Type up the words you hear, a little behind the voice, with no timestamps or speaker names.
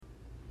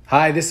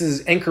Hi, this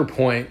is Anchor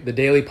Point, the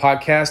daily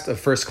podcast of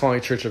First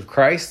Colony Church of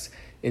Christ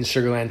in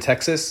Sugar Land,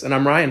 Texas, and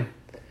I'm Ryan.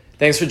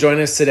 Thanks for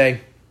joining us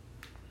today.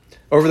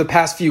 Over the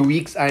past few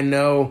weeks, I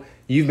know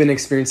you've been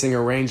experiencing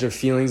a range of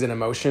feelings and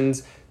emotions.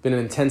 It's been an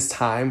intense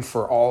time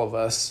for all of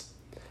us.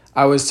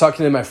 I was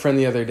talking to my friend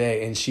the other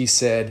day, and she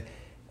said,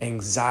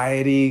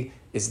 anxiety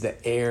is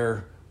the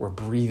air we're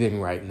breathing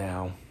right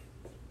now.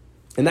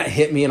 And that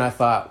hit me, and I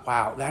thought,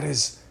 wow, that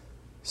is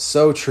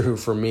so true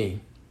for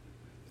me.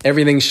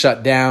 Everything's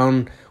shut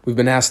down. We've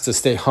been asked to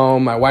stay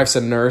home. My wife's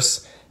a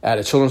nurse at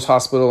a children's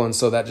hospital, and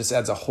so that just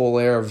adds a whole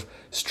layer of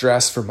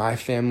stress for my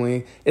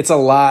family. It's a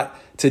lot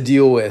to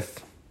deal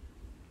with.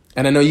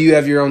 And I know you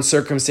have your own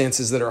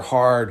circumstances that are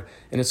hard,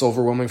 and it's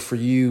overwhelming for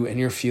you, and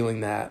you're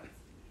feeling that.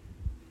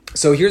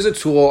 So here's a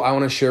tool I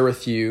want to share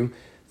with you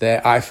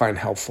that I find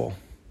helpful.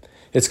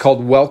 It's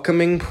called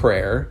welcoming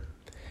prayer,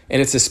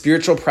 and it's a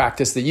spiritual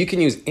practice that you can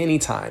use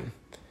anytime.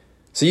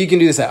 So you can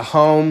do this at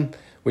home,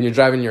 when you're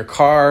driving your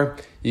car.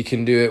 You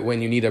can do it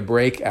when you need a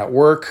break at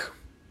work,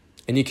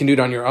 and you can do it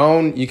on your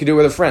own. You can do it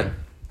with a friend.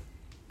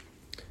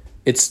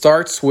 It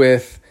starts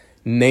with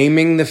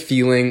naming the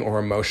feeling or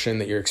emotion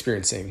that you're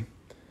experiencing.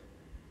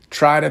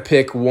 Try to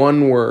pick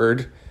one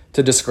word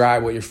to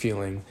describe what you're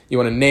feeling. You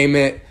want to name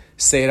it,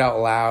 say it out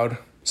loud.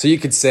 So you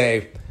could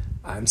say,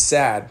 I'm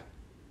sad,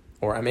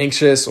 or I'm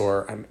anxious,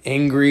 or I'm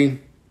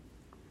angry.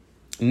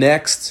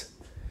 Next,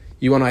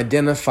 you want to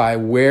identify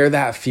where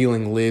that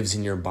feeling lives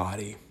in your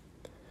body.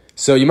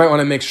 So you might want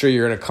to make sure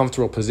you're in a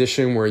comfortable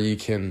position where you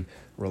can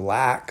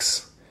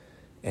relax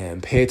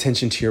and pay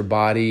attention to your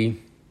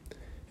body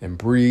and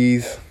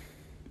breathe.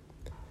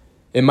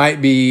 It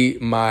might be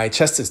my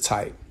chest is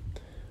tight,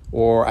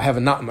 or I have a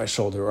knot in my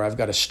shoulder, or I've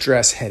got a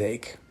stress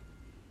headache.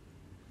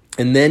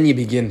 And then you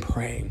begin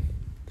praying.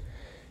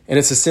 And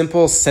it's a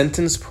simple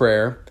sentence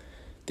prayer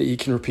that you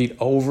can repeat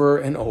over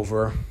and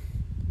over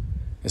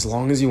as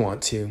long as you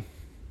want to.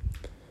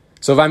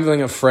 So if I'm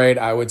feeling afraid,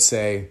 I would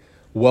say,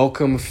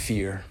 welcome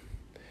fear.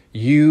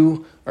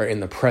 You are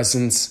in the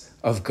presence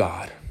of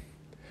God.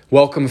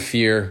 Welcome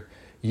fear.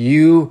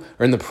 You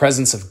are in the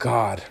presence of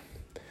God.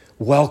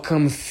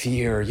 Welcome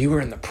fear. You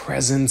are in the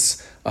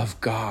presence of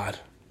God.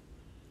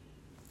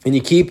 And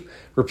you keep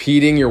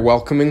repeating your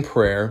welcoming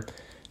prayer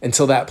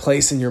until that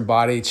place in your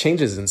body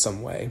changes in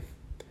some way.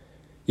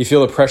 You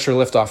feel the pressure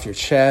lift off your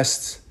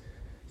chest.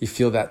 You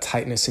feel that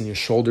tightness in your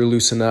shoulder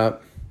loosen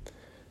up.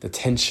 The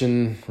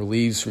tension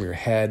relieves from your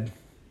head.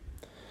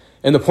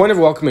 And the point of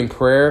welcoming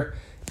prayer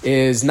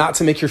is not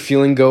to make your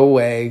feeling go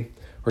away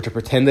or to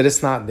pretend that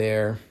it's not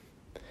there.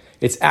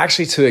 It's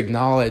actually to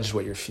acknowledge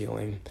what you're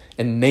feeling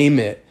and name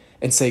it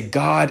and say,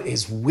 God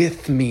is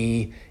with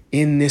me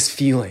in this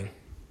feeling.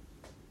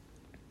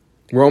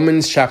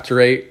 Romans chapter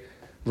 8,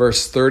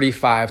 verse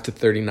 35 to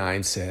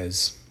 39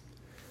 says,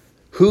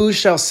 who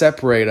shall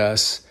separate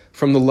us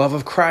from the love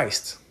of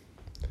Christ?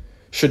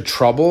 Should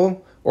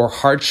trouble or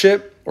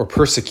hardship or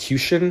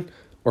persecution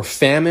or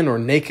famine or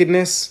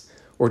nakedness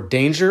or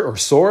danger or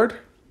sword?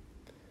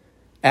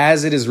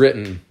 As it is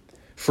written,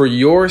 for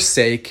your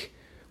sake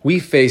we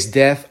face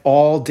death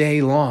all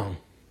day long.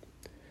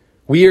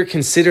 We are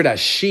considered as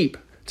sheep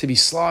to be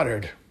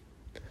slaughtered.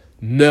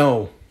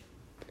 No,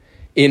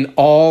 in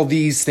all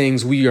these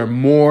things we are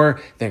more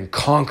than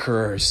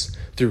conquerors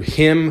through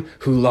him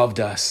who loved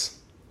us.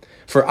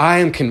 For I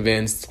am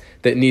convinced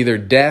that neither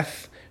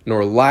death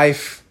nor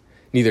life,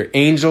 neither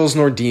angels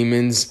nor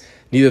demons,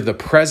 neither the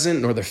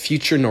present nor the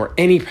future nor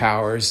any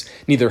powers,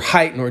 neither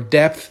height nor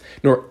depth,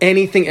 nor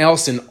anything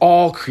else in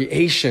all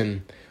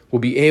creation will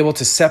be able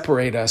to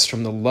separate us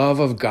from the love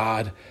of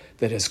God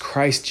that is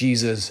Christ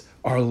Jesus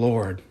our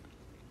Lord.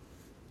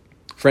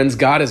 Friends,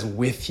 God is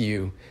with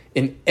you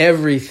in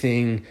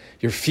everything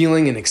you're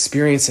feeling and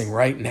experiencing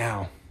right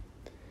now.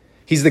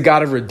 He's the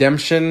God of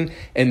redemption,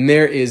 and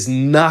there is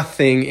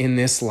nothing in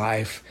this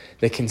life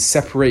that can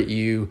separate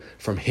you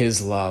from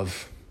his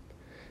love.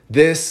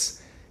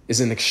 This is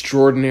an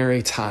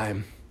extraordinary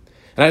time.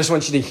 And I just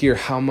want you to hear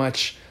how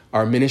much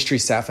our ministry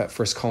staff at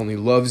First Colony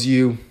loves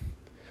you.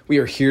 We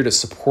are here to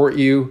support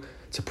you,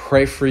 to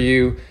pray for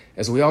you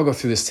as we all go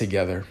through this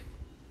together.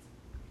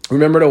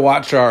 Remember to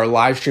watch our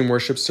live stream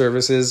worship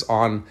services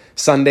on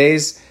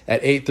Sundays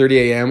at 8:30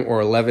 a.m.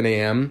 or 11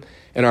 a.m.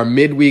 and our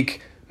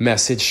midweek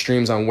message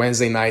streams on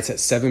Wednesday nights at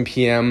 7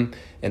 p.m.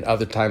 and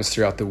other times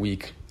throughout the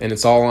week. And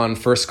it's all on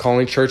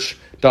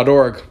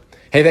firstcolonychurch.org.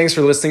 Hey, thanks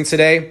for listening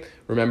today.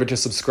 Remember to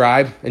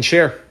subscribe and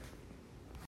share.